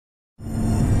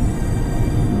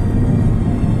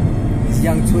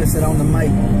Young Twisted on the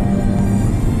mic.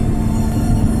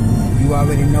 You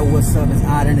already know what's up. It's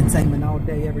odd entertainment all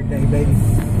day, every day, baby.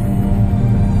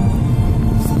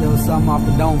 Just a little something off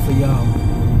the dome for y'all.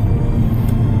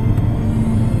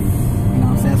 You know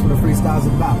what I'm saying? That's what a freestyle's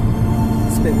about.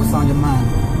 Spit what's on your mind.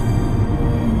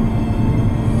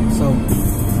 So,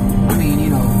 I mean, you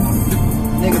know,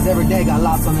 niggas every day got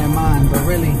lots on their mind, but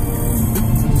really,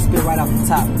 you just spit right off the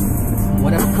top.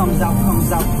 Whatever comes out,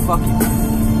 fuck it.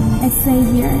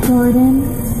 Xavier, Jordan.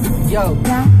 Yo,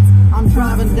 Yeah. I'm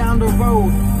driving down the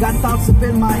road, got thoughts up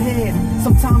in my head.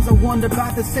 Sometimes I wonder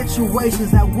about the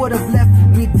situations that would have left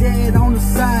me dead on the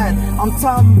side. I'm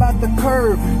talking about the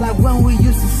curb, like when we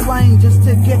used to slang just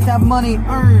to get that money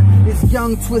earned. It's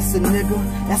Young Twisted, nigga,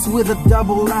 that's with a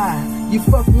double I. You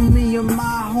fuck with me and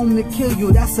my homie kill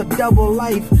you, that's a double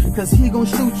life. Cause he gon'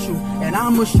 shoot you, and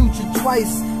I'ma shoot you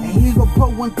twice. And he gon'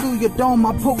 put one through your dome,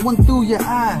 I put one through your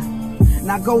eye.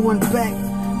 Now going back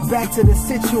to the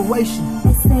situation.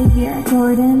 Xavier,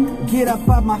 Jordan. Get up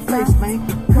out my face, man,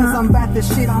 cause I'm about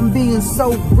this shit, I'm being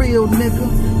so real,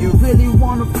 nigga. You really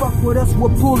wanna fuck with us,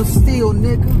 we'll pull the steel,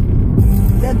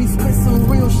 nigga. Let me spit some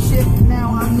real shit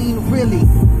now, I mean really.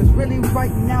 Cause really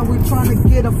right now we trying to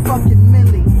get a fucking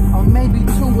milli. Or maybe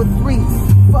 2 or 3,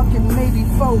 fucking maybe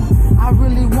 4. I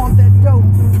really want that dope,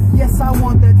 yes I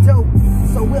want that dope.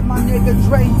 So with my nigga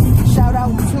Dre, shout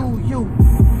out to you.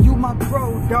 You my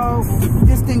bro, dawg,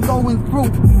 this thing going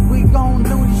through. We gon'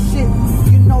 do this shit,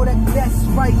 you know that's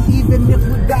right. Even if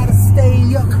we gotta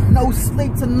stay up, no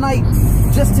sleep tonight,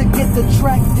 just to get the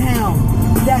track down,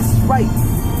 that's right.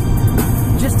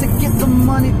 Just to get the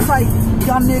money tight,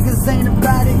 y'all niggas ain't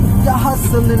about it, y'all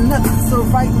hustling nothing. So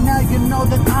right now you know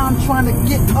that I'm trying to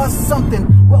get us something.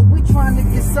 Well, we trying to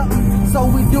get something, so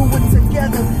we do it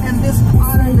together. And this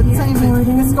art entertainment,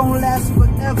 it's gonna last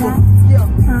forever, yeah.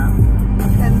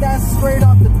 And that's straight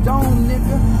off the dome,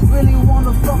 nigga. Really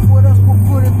wanna fuck with us, we'll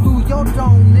put it through your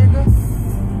dome, nigga.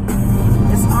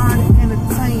 It's art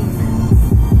entertainment.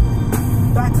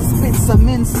 About to spit some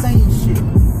insane shit.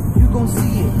 You gon'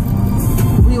 see it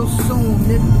real soon,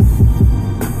 nigga.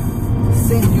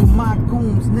 Send you my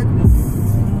goons, nigga.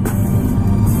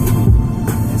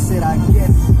 That's it, I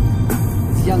guess.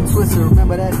 It's Young Twisted,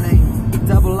 remember that name.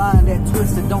 Double line that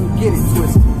twisted, don't get it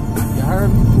twisted. You heard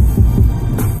me?